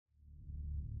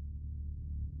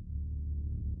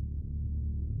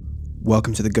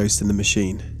Welcome to The Ghost in the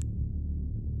Machine,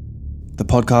 the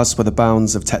podcast where the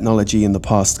bounds of technology and the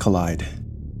past collide.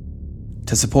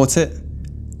 To support it,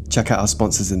 check out our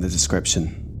sponsors in the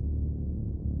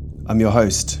description. I'm your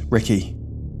host, Ricky,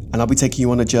 and I'll be taking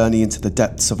you on a journey into the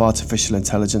depths of artificial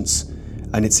intelligence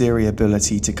and its eerie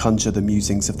ability to conjure the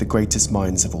musings of the greatest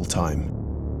minds of all time.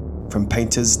 From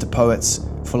painters to poets,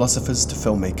 philosophers to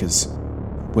filmmakers,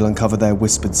 we'll uncover their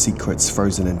whispered secrets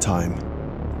frozen in time.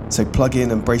 So plug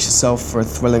in and brace yourself for a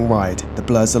thrilling ride that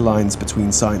blurs the lines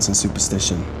between science and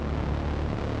superstition.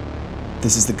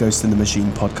 This is the Ghost in the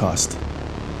Machine podcast.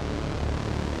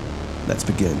 Let's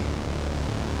begin.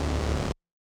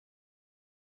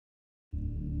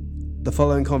 The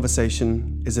following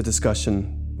conversation is a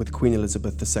discussion with Queen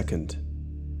Elizabeth II,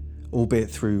 albeit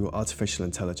through artificial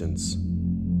intelligence.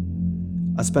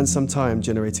 I spent some time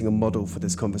generating a model for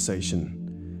this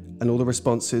conversation, and all the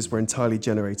responses were entirely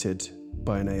generated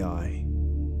by an AI.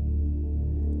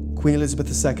 Queen Elizabeth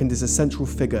II is a central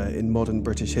figure in modern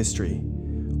British history,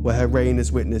 where her reign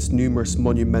has witnessed numerous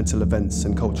monumental events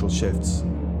and cultural shifts.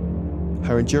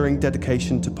 Her enduring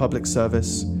dedication to public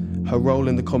service, her role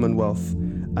in the Commonwealth,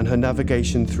 and her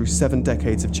navigation through 7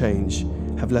 decades of change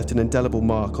have left an indelible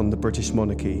mark on the British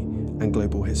monarchy and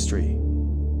global history.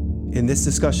 In this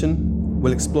discussion,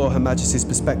 we'll explore Her Majesty's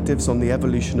perspectives on the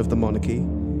evolution of the monarchy,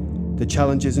 the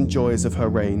challenges and joys of her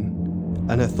reign,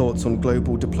 and her thoughts on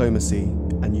global diplomacy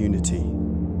and unity.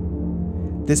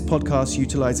 This podcast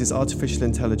utilizes artificial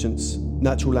intelligence,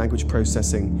 natural language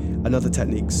processing, and other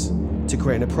techniques to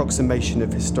create an approximation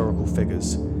of historical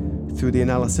figures through the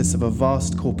analysis of a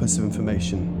vast corpus of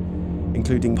information,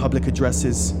 including public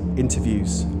addresses,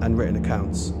 interviews, and written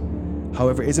accounts.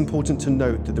 However, it is important to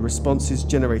note that the responses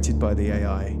generated by the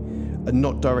AI are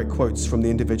not direct quotes from the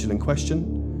individual in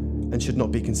question and should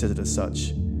not be considered as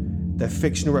such. They're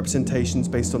fictional representations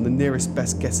based on the nearest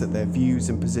best guess at their views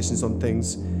and positions on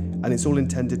things, and it's all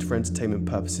intended for entertainment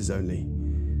purposes only.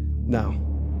 Now,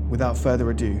 without further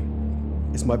ado,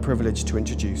 it's my privilege to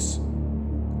introduce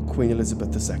Queen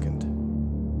Elizabeth II.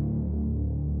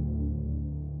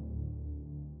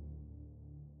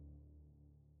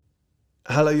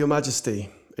 Hello, Your Majesty.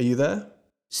 Are you there?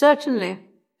 Certainly.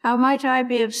 How might I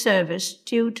be of service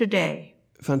to you today?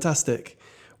 Fantastic.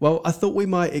 Well, I thought we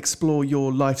might explore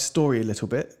your life story a little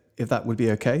bit, if that would be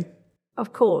okay.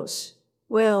 Of course.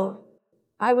 Well,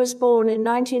 I was born in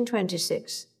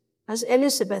 1926 as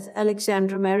Elizabeth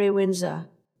Alexandra Mary Windsor.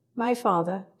 My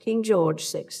father, King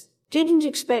George VI, didn't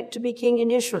expect to be king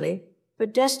initially,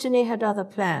 but destiny had other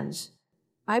plans.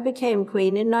 I became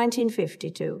queen in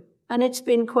 1952, and it's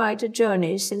been quite a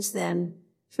journey since then,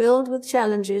 filled with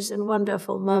challenges and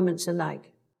wonderful moments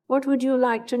alike. What would you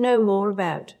like to know more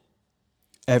about?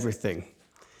 Everything.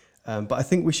 But I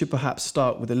think we should perhaps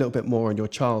start with a little bit more on your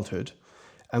childhood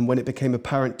and when it became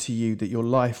apparent to you that your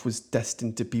life was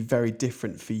destined to be very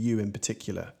different for you in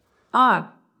particular.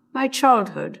 My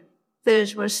childhood.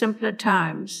 Those were simpler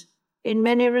times, in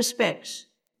many respects.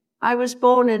 I was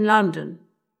born in London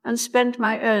and spent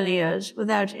my early years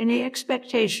without any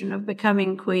expectation of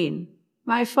becoming queen.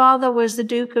 My father was the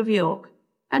Duke of York,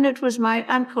 and it was my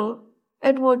uncle,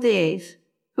 Edward VIII,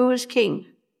 who was king.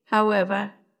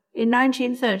 However, in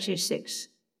 1936,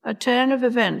 a turn of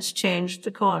events changed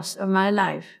the course of my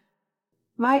life.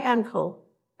 My uncle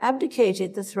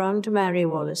abdicated the throne to marry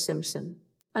Wallis Simpson,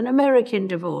 an American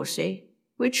divorcee,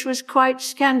 which was quite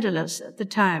scandalous at the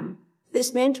time.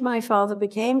 This meant my father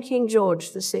became King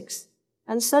George VI,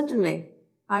 and suddenly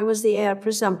I was the heir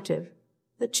presumptive.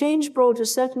 The change brought a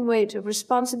certain weight of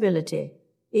responsibility,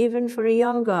 even for a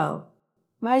young girl.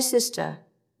 My sister,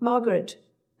 Margaret,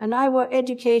 and I were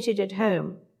educated at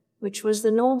home, which was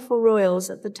the norm for royals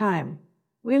at the time.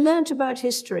 We learnt about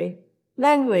history,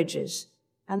 languages,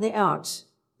 and the arts,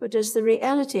 but as the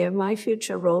reality of my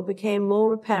future role became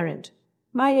more apparent,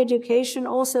 my education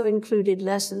also included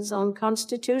lessons on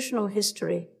constitutional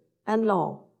history and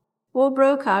law. War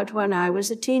broke out when I was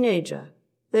a teenager.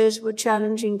 Those were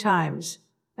challenging times,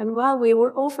 and while we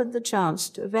were offered the chance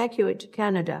to evacuate to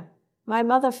Canada, my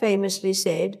mother famously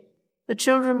said, "The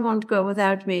children won't go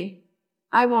without me.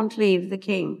 I won't leave the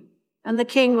king, and the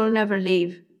king will never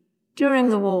leave." During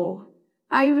the war,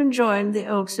 I even joined the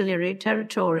Auxiliary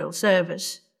Territorial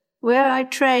Service, where I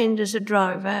trained as a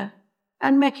driver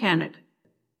and mechanic.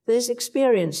 These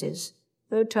experiences,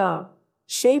 though tough,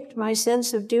 shaped my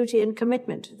sense of duty and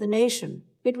commitment to the nation.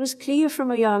 It was clear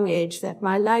from a young age that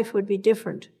my life would be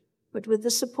different, but with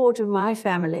the support of my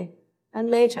family, and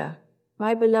later,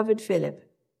 my beloved Philip,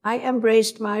 I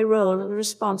embraced my role and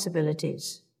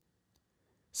responsibilities.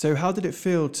 So how did it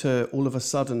feel to all of a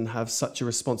sudden have such a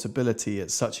responsibility at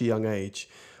such a young age?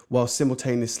 while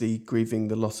simultaneously grieving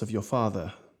the loss of your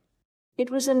father?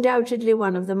 It was undoubtedly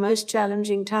one of the most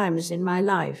challenging times in my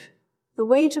life. The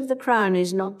weight of the crown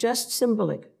is not just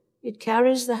symbolic. It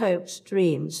carries the hopes,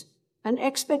 dreams, and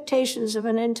expectations of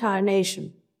an entire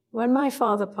nation. When my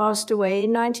father passed away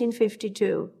in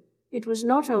 1952, it was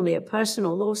not only a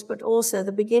personal loss but also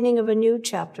the beginning of a new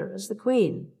chapter as the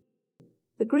Queen.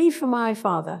 The grief for my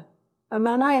father, a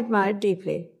man I admired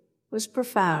deeply, was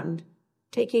profound.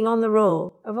 Taking on the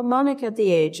role of a monarch at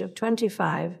the age of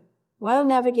 25, while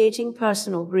navigating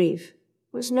personal grief,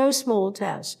 was no small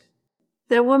task.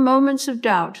 There were moments of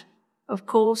doubt, of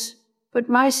course, but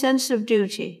my sense of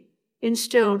duty,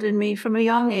 instilled in me from a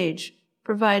young age,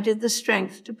 provided the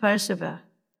strength to persevere.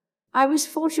 I was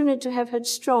fortunate to have had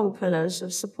strong pillars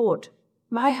of support.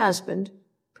 My husband,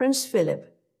 Prince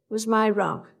Philip, was my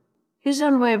rock. His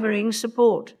unwavering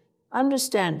support,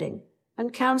 understanding,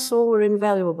 and counsel were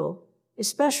invaluable,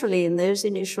 especially in those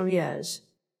initial years.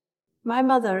 My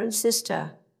mother and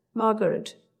sister,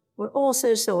 Margaret, were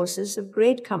also sources of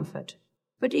great comfort.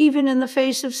 But even in the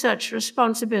face of such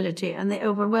responsibility and the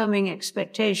overwhelming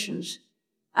expectations,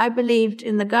 I believed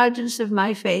in the guidance of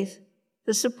my faith,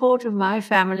 the support of my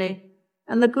family,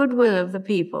 and the goodwill of the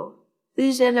people.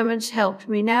 These elements helped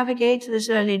me navigate those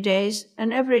early days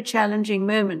and every challenging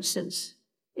moment since.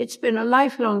 It's been a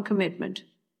lifelong commitment,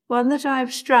 one that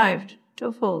I've strived to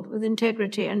uphold with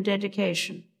integrity and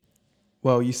dedication.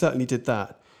 Well, you certainly did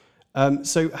that.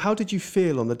 So how did you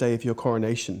feel on the day of your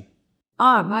coronation?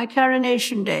 My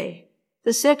coronation day,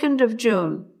 the 2nd of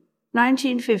June,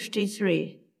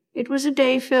 1953. It was a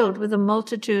day filled with a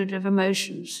multitude of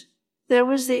emotions. There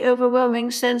was the overwhelming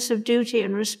sense of duty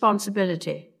and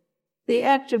responsibility. The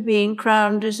act of being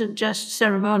crowned isn't just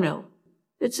ceremonial.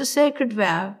 It's a sacred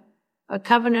vow, a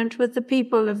covenant with the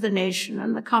people of the nation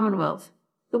and the Commonwealth.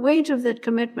 The weight of that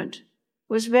commitment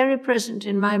was very present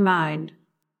in my mind.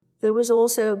 There was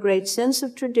also a great sense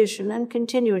of tradition and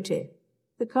continuity.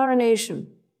 The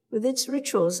coronation, with its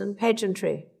rituals and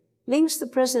pageantry, links the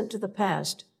present to the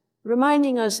past,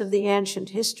 reminding us of the ancient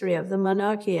history of the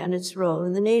monarchy and its role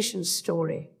in the nation's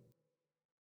story.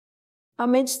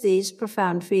 Amidst these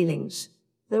profound feelings,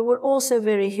 there were also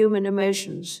very human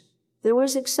emotions. There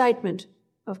was excitement,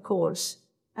 of course,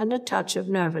 and a touch of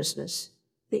nervousness.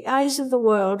 The eyes of the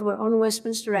world were on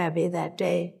Westminster Abbey that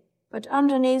day, but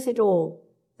underneath it all,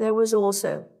 there was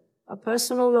also a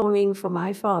personal longing for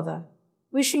my father,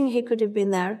 wishing he could have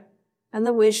been there, and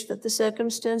the wish that the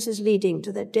circumstances leading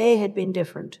to that day had been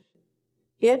different.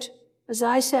 Yet, as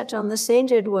I sat on the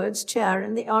St. Edward's chair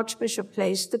and the Archbishop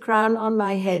placed the crown on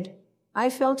my head, I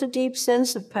felt a deep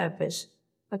sense of purpose,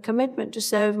 a commitment to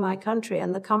serve my country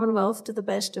and the Commonwealth to the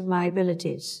best of my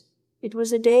abilities. It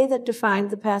was a day that defined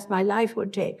the path my life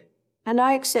would take, and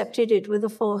I accepted it with a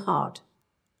full heart.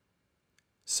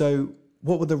 So,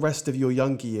 what were the rest of your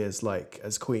younger years like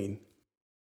as Queen?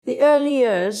 The early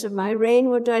years of my reign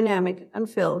were dynamic and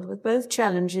filled with both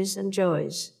challenges and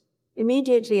joys.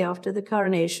 Immediately after the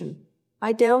coronation,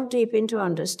 I delved deep into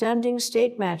understanding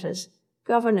state matters,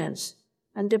 governance,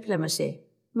 and diplomacy.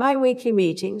 My weekly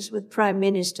meetings with prime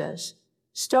ministers,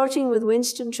 starting with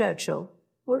Winston Churchill,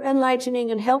 were enlightening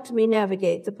and helped me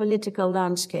navigate the political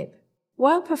landscape.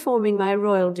 While performing my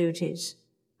royal duties,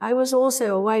 I was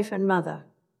also a wife and mother.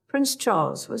 Prince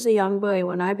Charles was a young boy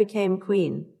when I became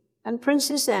Queen, and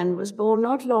Princess Anne was born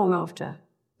not long after.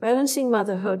 Balancing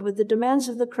motherhood with the demands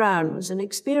of the crown was an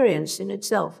experience in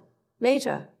itself.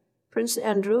 Later, Prince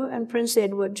Andrew and Prince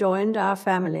Edward joined our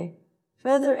family,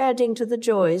 further adding to the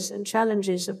joys and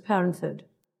challenges of parenthood.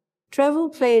 Travel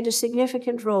played a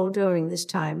significant role during this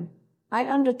time. I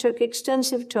undertook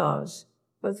extensive tours,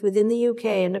 both within the UK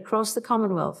and across the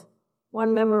Commonwealth.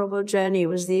 One memorable journey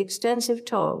was the extensive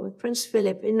tour with Prince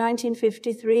Philip in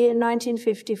 1953 and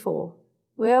 1954,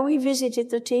 where we visited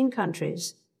 13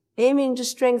 countries, aiming to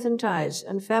strengthen ties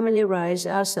and familiarize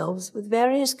ourselves with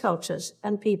various cultures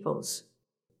and peoples.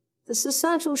 The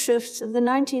societal shifts of the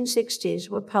 1960s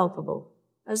were palpable.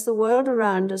 As the world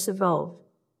around us evolved,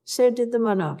 so did the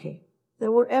monarchy.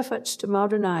 There were efforts to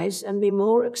modernize and be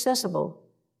more accessible,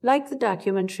 like the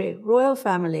documentary Royal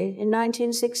Family in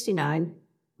 1969,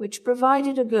 which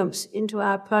provided a glimpse into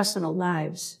our personal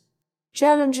lives.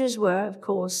 Challenges were, of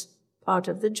course, part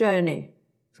of the journey.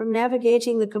 From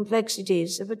navigating the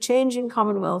complexities of a changing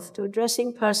Commonwealth to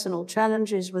addressing personal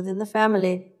challenges within the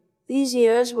family, these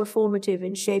years were formative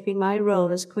in shaping my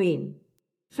role as Queen.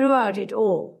 Throughout it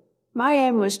all, my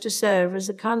aim was to serve as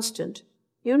a constant,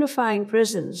 unifying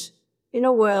presence in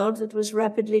a world that was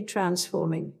rapidly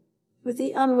transforming. With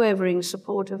the unwavering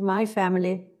support of my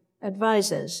family,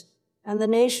 advisors, and the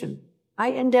nation, I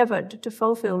endeavored to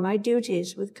fulfill my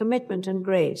duties with commitment and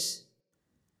grace.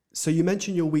 So you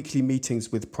mentioned your weekly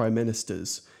meetings with prime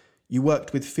ministers. You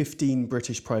worked with 15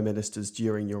 British prime ministers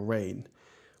during your reign.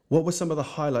 What were some of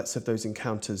the highlights of those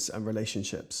encounters and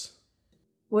relationships?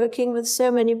 Working with so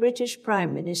many British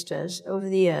prime ministers over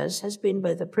the years has been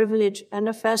both a privilege and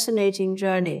a fascinating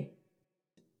journey.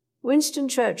 Winston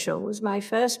Churchill was my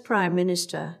first prime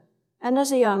minister, and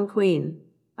as a young queen,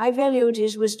 I valued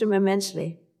his wisdom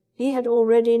immensely. He had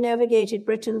already navigated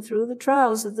Britain through the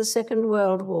trials of the Second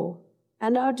World War,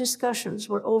 and our discussions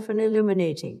were often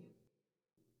illuminating.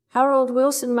 Harold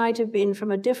Wilson might have been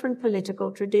from a different political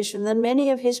tradition than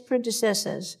many of his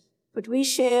predecessors, but we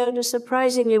shared a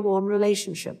surprisingly warm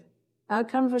relationship. Our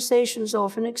conversations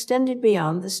often extended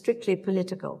beyond the strictly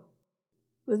political.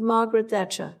 With Margaret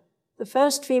Thatcher, the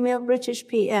first female British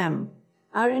PM,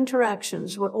 our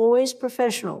interactions were always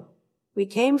professional. We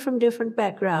came from different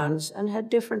backgrounds and had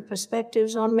different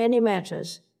perspectives on many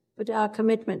matters, but our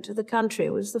commitment to the country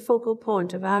was the focal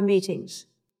point of our meetings.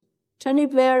 Tony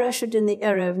Blair ushered in the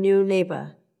era of New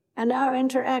Labour, and our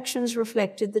interactions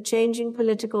reflected the changing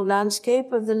political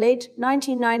landscape of the late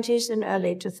 1990s and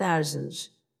early 2000s.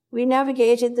 We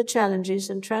navigated the challenges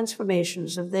and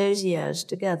transformations of those years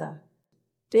together.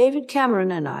 David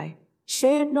Cameron and I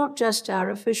shared not just our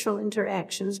official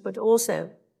interactions, but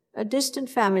also a distant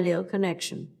familial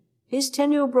connection. His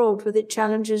tenure brought with it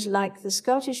challenges like the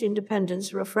Scottish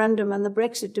independence referendum and the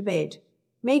Brexit debate,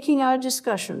 making our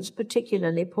discussions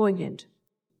particularly poignant.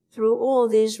 Through all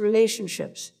these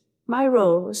relationships, my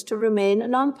role was to remain a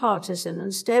nonpartisan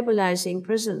and stabilizing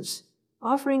presence,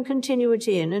 offering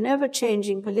continuity in an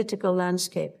ever-changing political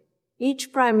landscape.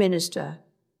 Each prime minister,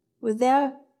 with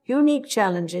their unique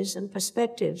challenges and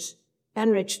perspectives,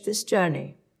 enriched this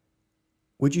journey.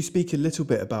 Would you speak a little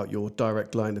bit about your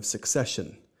direct line of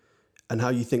succession and how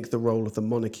you think the role of the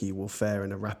monarchy will fare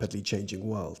in a rapidly changing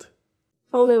world?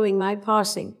 Following my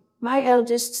passing, my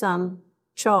eldest son,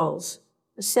 Charles,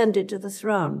 ascended to the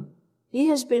throne. He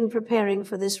has been preparing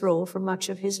for this role for much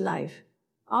of his life.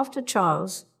 After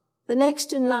Charles, the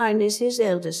next in line is his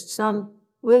eldest son,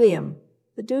 William,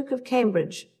 the Duke of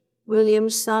Cambridge.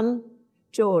 William's son,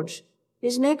 George,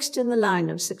 is next in the line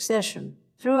of succession.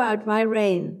 Throughout my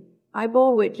reign, I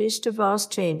bore witness to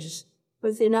vast changes,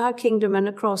 both in our kingdom and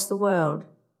across the world.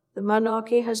 The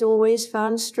monarchy has always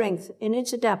found strength in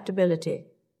its adaptability,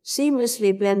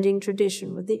 seamlessly blending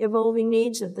tradition with the evolving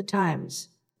needs of the times.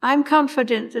 I'm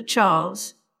confident that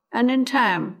Charles, and in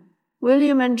time,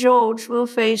 William and George will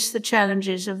face the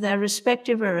challenges of their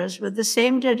respective eras with the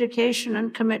same dedication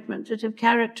and commitment that have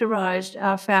characterized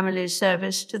our family's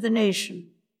service to the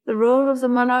nation. The role of the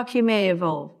monarchy may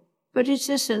evolve, but its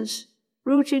essence,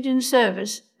 rooted in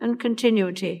service and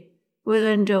continuity, will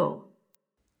endure.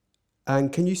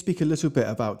 And can you speak a little bit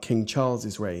about King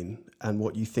Charles's reign and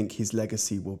what you think his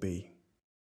legacy will be?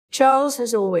 Charles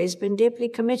has always been deeply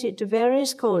committed to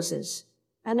various causes,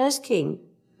 and as king,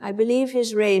 I believe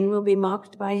his reign will be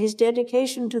marked by his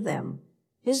dedication to them.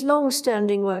 His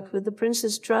long-standing work with the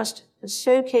Prince's Trust has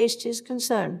showcased his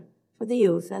concern for the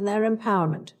youth and their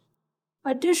empowerment.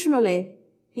 Additionally,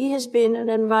 he has been an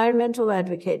environmental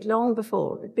advocate long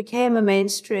before it became a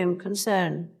mainstream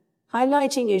concern,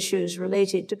 highlighting issues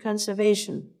related to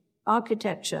conservation,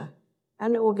 architecture,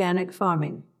 and organic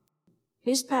farming.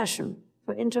 His passion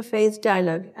for interfaith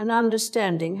dialogue and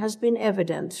understanding has been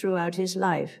evident throughout his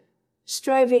life,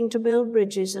 striving to build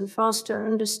bridges and foster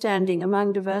understanding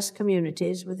among diverse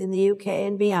communities within the UK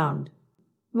and beyond.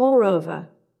 Moreover,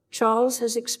 Charles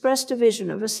has expressed a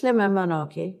vision of a slimmer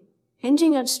monarchy,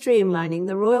 hinting at streamlining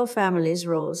the royal family's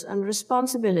roles and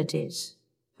responsibilities.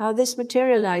 How this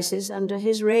materializes under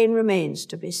his reign remains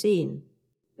to be seen.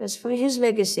 As for his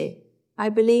legacy, I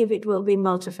believe it will be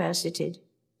multifaceted.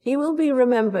 He will be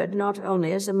remembered not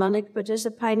only as a monarch but as a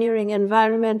pioneering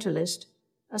environmentalist,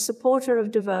 a supporter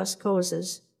of diverse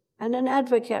causes, and an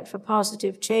advocate for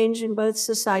positive change in both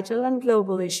societal and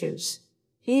global issues.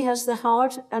 He has the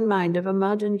heart and mind of a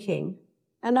modern king,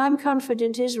 and I'm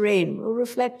confident his reign will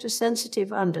reflect a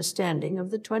sensitive understanding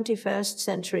of the 21st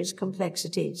century's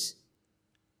complexities.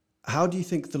 How do you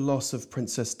think the loss of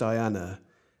Princess Diana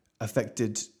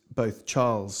affected both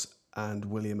Charles and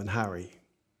William and Harry?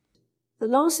 The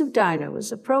loss of Diana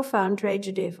was a profound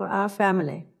tragedy for our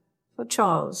family. For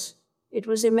Charles, it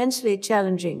was immensely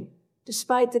challenging,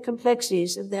 despite the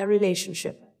complexities of their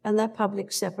relationship and their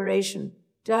public separation.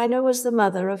 Diana was the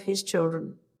mother of his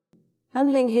children.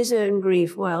 Handling his own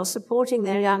grief while supporting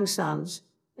their young sons,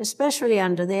 especially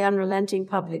under the unrelenting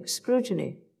public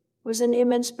scrutiny, was an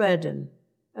immense burden.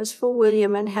 As for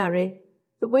William and Harry,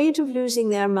 the weight of losing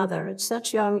their mother at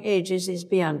such young ages is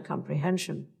beyond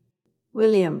comprehension.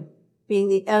 William, being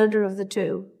the elder of the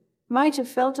two, might have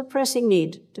felt a pressing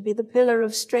need to be the pillar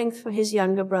of strength for his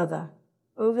younger brother.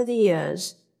 Over the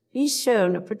years, he's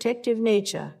shown a protective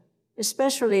nature,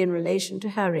 especially in relation to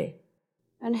Harry.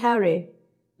 And Harry,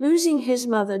 losing his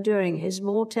mother during his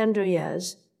more tender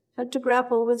years, had to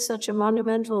grapple with such a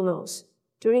monumental loss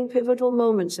during pivotal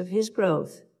moments of his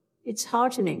growth. It's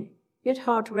heartening, yet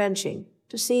heart-wrenching,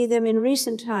 to see them in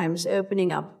recent times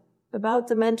opening up about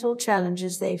the mental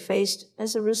challenges they faced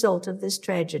as a result of this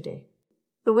tragedy.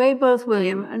 The way both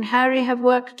William and Harry have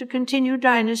worked to continue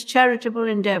Dinah's charitable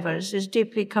endeavors is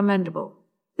deeply commendable.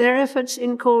 Their efforts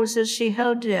in causes she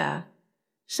held dear,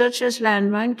 such as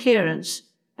landmine clearance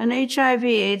and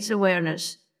HIV/AIDS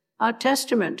awareness, are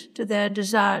testament to their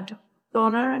desire to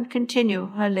honor and continue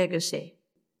her legacy.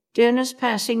 Dinah's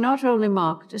passing not only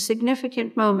marked a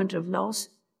significant moment of loss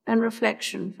and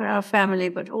reflection for our family,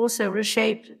 but also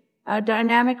reshaped our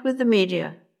dynamic with the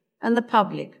media and the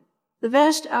public. The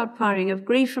vast outpouring of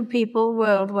grief from people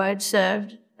worldwide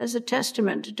served as a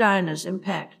testament to Dinah's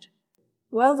impact.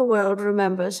 While the world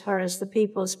remembers her as the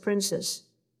people's princess,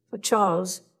 for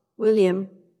Charles, William,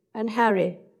 and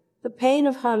Harry, the pain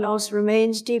of her loss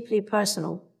remains deeply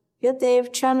personal, yet they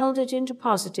have channeled it into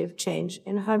positive change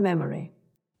in her memory.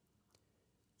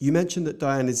 You mentioned that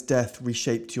Diana's death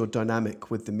reshaped your dynamic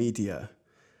with the media.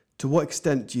 To what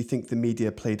extent do you think the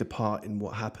media played a part in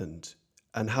what happened?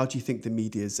 And how do you think the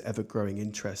media's ever-growing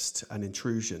interest and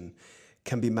intrusion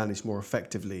can be managed more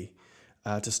effectively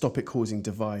to stop it causing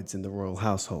divides in the royal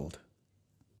household?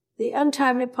 The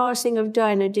untimely passing of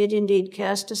Dinah did indeed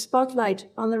cast a spotlight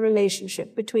on the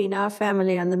relationship between our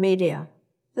family and the media.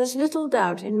 There's little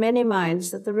doubt in many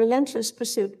minds that the relentless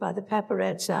pursuit by the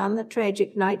paparazzi on the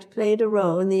tragic night played a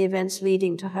role in the events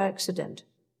leading to her accident.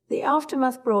 The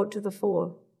aftermath brought to the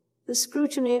fore the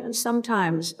scrutiny and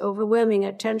sometimes overwhelming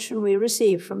attention we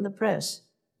receive from the press.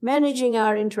 Managing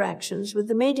our interactions with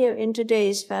the media in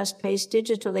today's fast-paced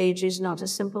digital age is not a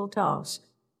simple task.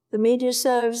 The media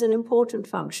serves an important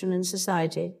function in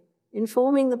society,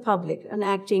 informing the public and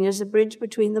acting as a bridge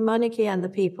between the monarchy and the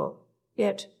people.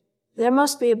 Yet, there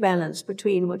must be a balance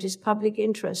between what is public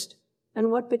interest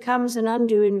and what becomes an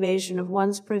undue invasion of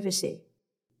one's privacy.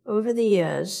 Over the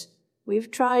years,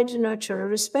 we've tried to nurture a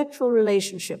respectful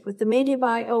relationship with the media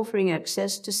by offering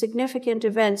access to significant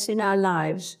events in our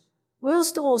lives,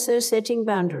 whilst also setting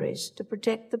boundaries to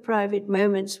protect the private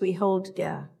moments we hold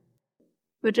dear.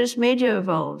 But as media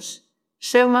evolves,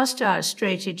 so must our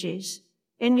strategies,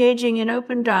 engaging in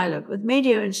open dialogue with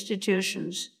media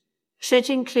institutions,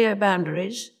 setting clear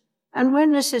boundaries, and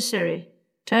when necessary,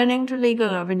 turning to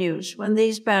legal avenues when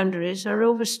these boundaries are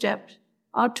overstepped,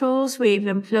 are tools we've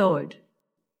employed.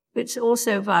 It's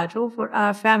also vital for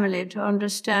our family to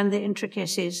understand the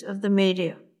intricacies of the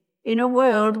media. In a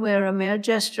world where a mere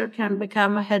gesture can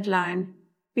become a headline,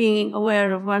 being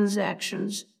aware of one's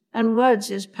actions and words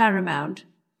is paramount.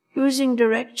 Using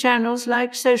direct channels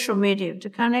like social media to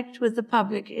connect with the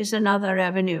public is another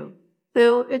avenue,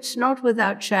 though it's not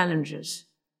without challenges.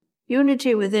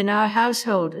 Unity within our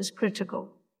household is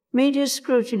critical. Media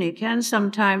scrutiny can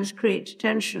sometimes create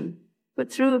tension,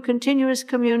 but through continuous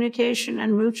communication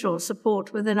and mutual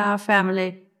support within our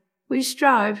family, we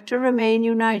strive to remain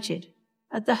united.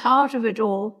 At the heart of it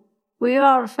all, we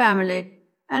are a family,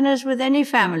 and as with any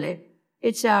family,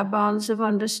 it's our bonds of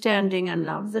understanding and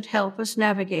love that help us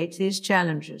navigate these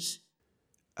challenges.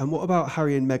 And what about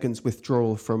Harry and Meghan's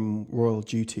withdrawal from royal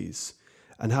duties?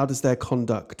 And how does their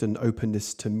conduct and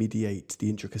openness to mediate the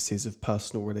intricacies of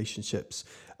personal relationships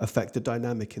affect the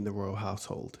dynamic in the royal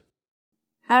household?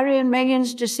 Harry and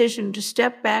Meghan's decision to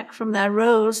step back from their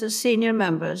roles as senior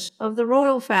members of the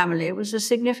royal family was a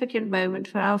significant moment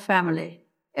for our family.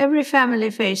 Every family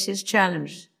faces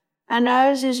challenges, and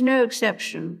ours is no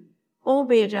exception,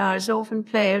 albeit ours often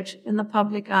play out in the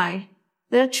public eye.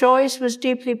 Their choice was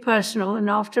deeply personal, and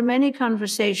after many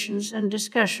conversations and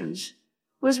discussions,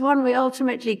 was one we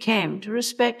ultimately came to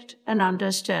respect and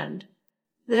understand.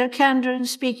 Their candor in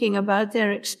speaking about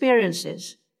their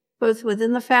experiences, both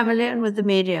within the family and with the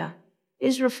media,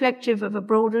 is reflective of a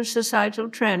broader societal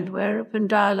trend where open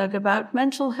dialogue about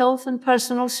mental health and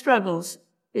personal struggles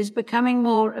is becoming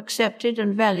more accepted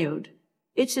and valued.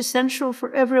 It's essential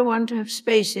for everyone to have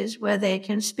spaces where they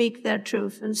can speak their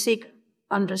truth and seek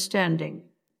understanding.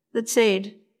 That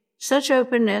said, such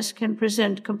openness can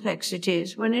present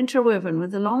complexities when interwoven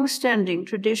with the long-standing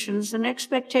traditions and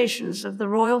expectations of the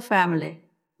royal family.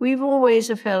 We've always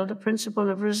upheld a principle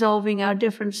of resolving our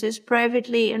differences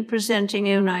privately and presenting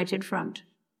a united front.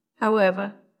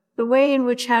 However, the way in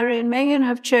which Harry and Meghan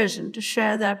have chosen to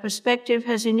share their perspective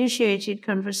has initiated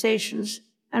conversations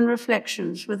and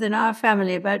reflections within our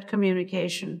family about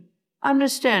communication,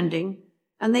 understanding,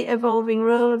 and the evolving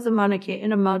role of the monarchy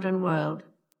in a modern world.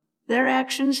 Their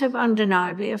actions have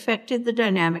undeniably affected the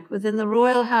dynamic within the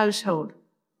royal household.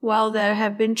 While there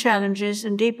have been challenges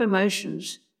and deep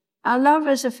emotions, our love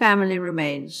as a family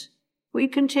remains. We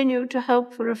continue to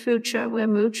hope for a future where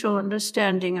mutual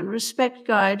understanding and respect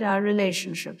guide our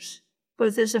relationships,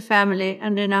 both as a family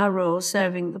and in our role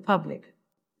serving the public.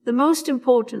 The most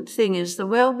important thing is the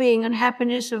well-being and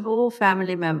happiness of all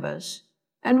family members,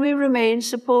 and we remain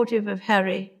supportive of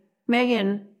Harry,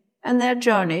 Meghan, and their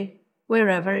journey,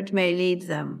 wherever it may lead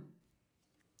them.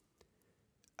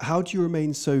 How do you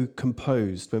remain so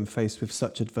composed when faced with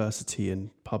such adversity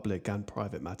in public and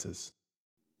private matters?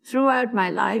 Throughout my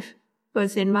life,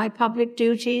 both in my public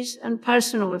duties and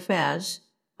personal affairs,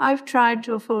 I've tried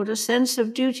to afford a sense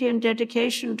of duty and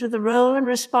dedication to the role and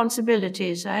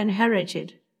responsibilities I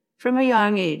inherited. From a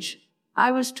young age,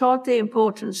 I was taught the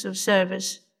importance of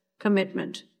service,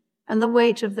 commitment, and the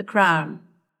weight of the crown.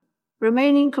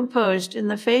 Remaining composed in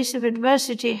the face of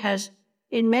adversity has,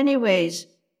 in many ways,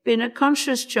 been a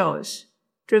conscious choice,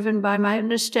 driven by my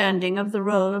understanding of the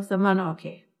role of the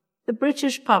monarchy. The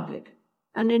British public,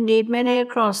 and indeed many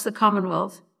across the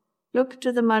Commonwealth, look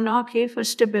to the monarchy for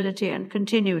stability and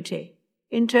continuity.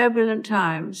 In turbulent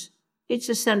times, it's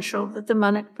essential that the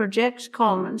monarch projects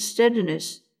calm and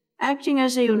steadiness, acting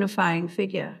as a unifying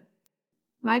figure.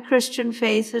 My Christian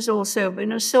faith has also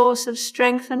been a source of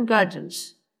strength and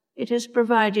guidance. It has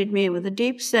provided me with a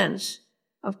deep sense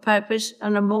of purpose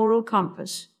and a moral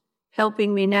compass,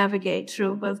 helping me navigate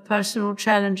through both personal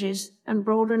challenges and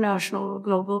broader national or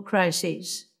global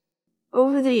crises.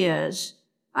 Over the years,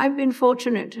 I've been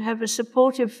fortunate to have a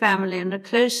supportive family and a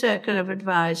close circle of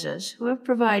advisors who have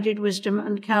provided wisdom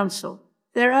and counsel.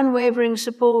 Their unwavering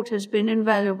support has been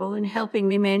invaluable in helping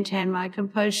me maintain my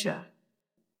composure.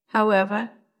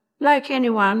 However, like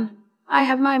anyone, I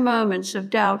have my moments of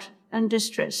doubt and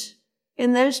distress.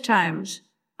 In those times,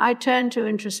 I turn to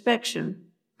introspection,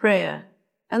 prayer,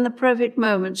 and the private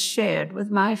moments shared with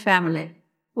my family.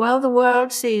 While the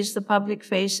world sees the public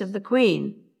face of the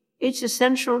Queen, it's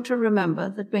essential to remember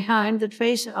that behind that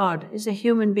facade is a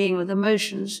human being with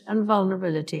emotions and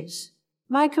vulnerabilities.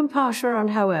 My compassion,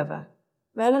 however,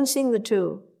 balancing the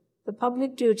two, the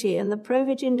public duty and the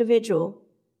private individual,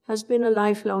 has been a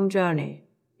lifelong journey.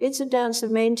 It's a dance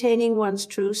of maintaining one's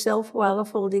true self while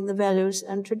upholding the values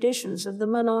and traditions of the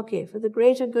monarchy for the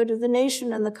greater good of the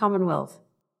nation and the Commonwealth.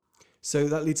 So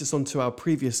that leads us on to our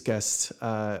previous guest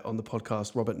on the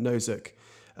podcast, Robert Nozick.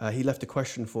 He left a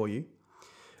question for you.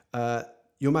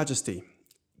 Your Majesty,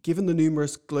 given the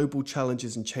numerous global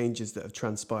challenges and changes that have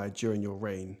transpired during your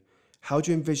reign, how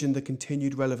do you envision the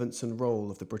continued relevance and role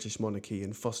of the British monarchy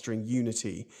in fostering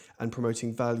unity and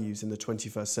promoting values in the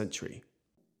 21st century?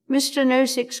 Mr.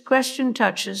 Nozick's question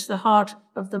touches the heart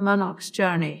of the monarch's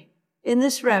journey. In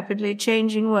this rapidly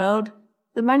changing world,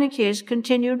 the monarchy's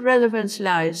continued relevance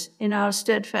lies in our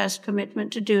steadfast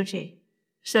commitment to duty,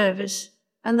 service,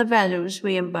 and the values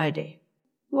we embody.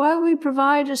 While we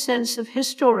provide a sense of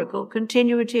historical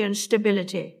continuity and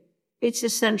stability, it's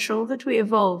essential that we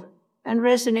evolve and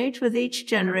resonate with each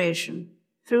generation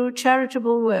through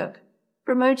charitable work,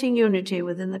 promoting unity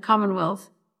within the Commonwealth,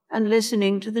 and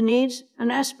listening to the needs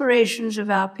and aspirations of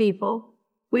our people.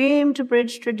 We aim to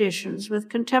bridge traditions with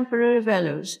contemporary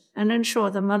values and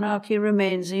ensure the monarchy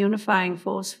remains a unifying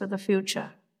force for the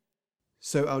future.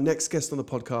 So our next guest on the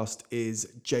podcast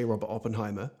is J. Robert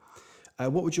Oppenheimer.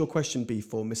 What would your question be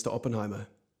for Mr. Oppenheimer?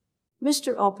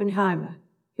 Mr. Oppenheimer,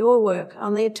 your work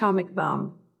on the atomic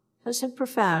bomb has had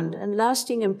profound and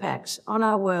lasting impacts on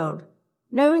our world.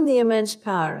 Knowing the immense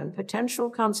power and potential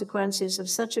consequences of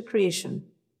such a creation,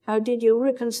 how did you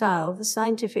reconcile the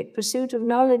scientific pursuit of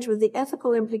knowledge with the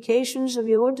ethical implications of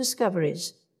your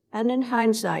discoveries? And in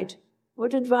hindsight,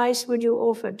 what advice would you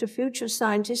offer to future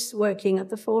scientists working at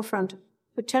the forefront of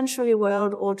potentially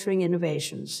world-altering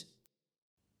innovations?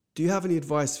 Do you have any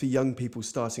advice for young people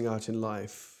starting out in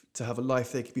life to have a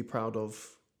life they could be proud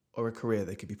of or a career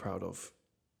they could be proud of?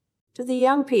 To the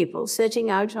young people setting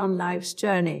out on life's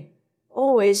journey,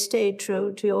 always stay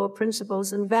true to your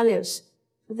principles and values.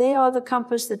 They are the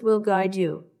compass that will guide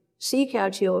you. Seek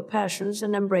out your passions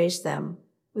and embrace them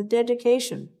with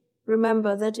dedication.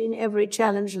 Remember that in every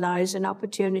challenge lies an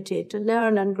opportunity to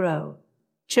learn and grow.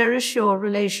 Cherish your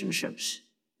relationships.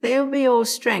 They'll be your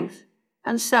strength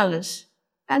and solace.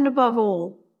 And above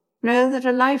all, know that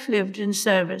a life lived in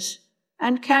service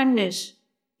and kindness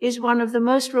is one of the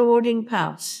most rewarding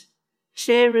paths.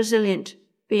 Stay resilient,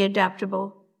 be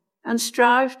adaptable, and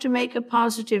strive to make a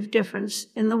positive difference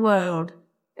in the world.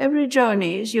 Every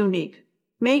journey is unique.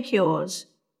 Make yours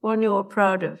one you're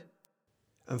proud of.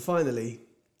 And finally,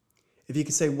 if you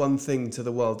could say one thing to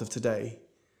the world of today,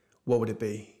 what would it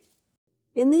be?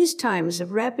 In these times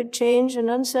of rapid change and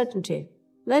uncertainty,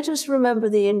 let us remember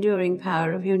the enduring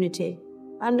power of unity,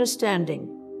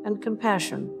 understanding, and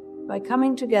compassion by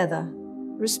coming together,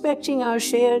 respecting our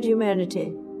shared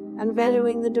humanity, and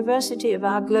valuing the diversity of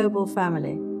our global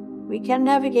family. We can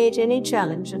navigate any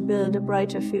challenge and build a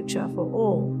brighter future for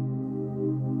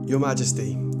all. Your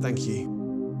Majesty, thank you.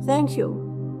 Thank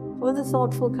you for the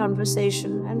thoughtful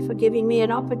conversation and for giving me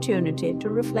an opportunity to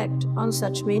reflect on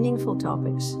such meaningful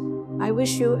topics. I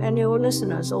wish you and your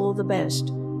listeners all the best.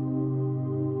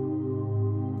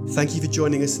 Thank you for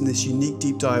joining us in this unique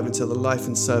deep dive into the life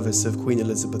and service of Queen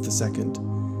Elizabeth II.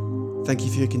 Thank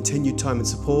you for your continued time and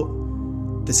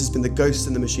support. This has been the Ghost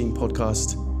in the Machine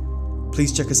podcast.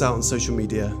 Please check us out on social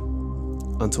media.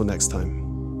 Until next time.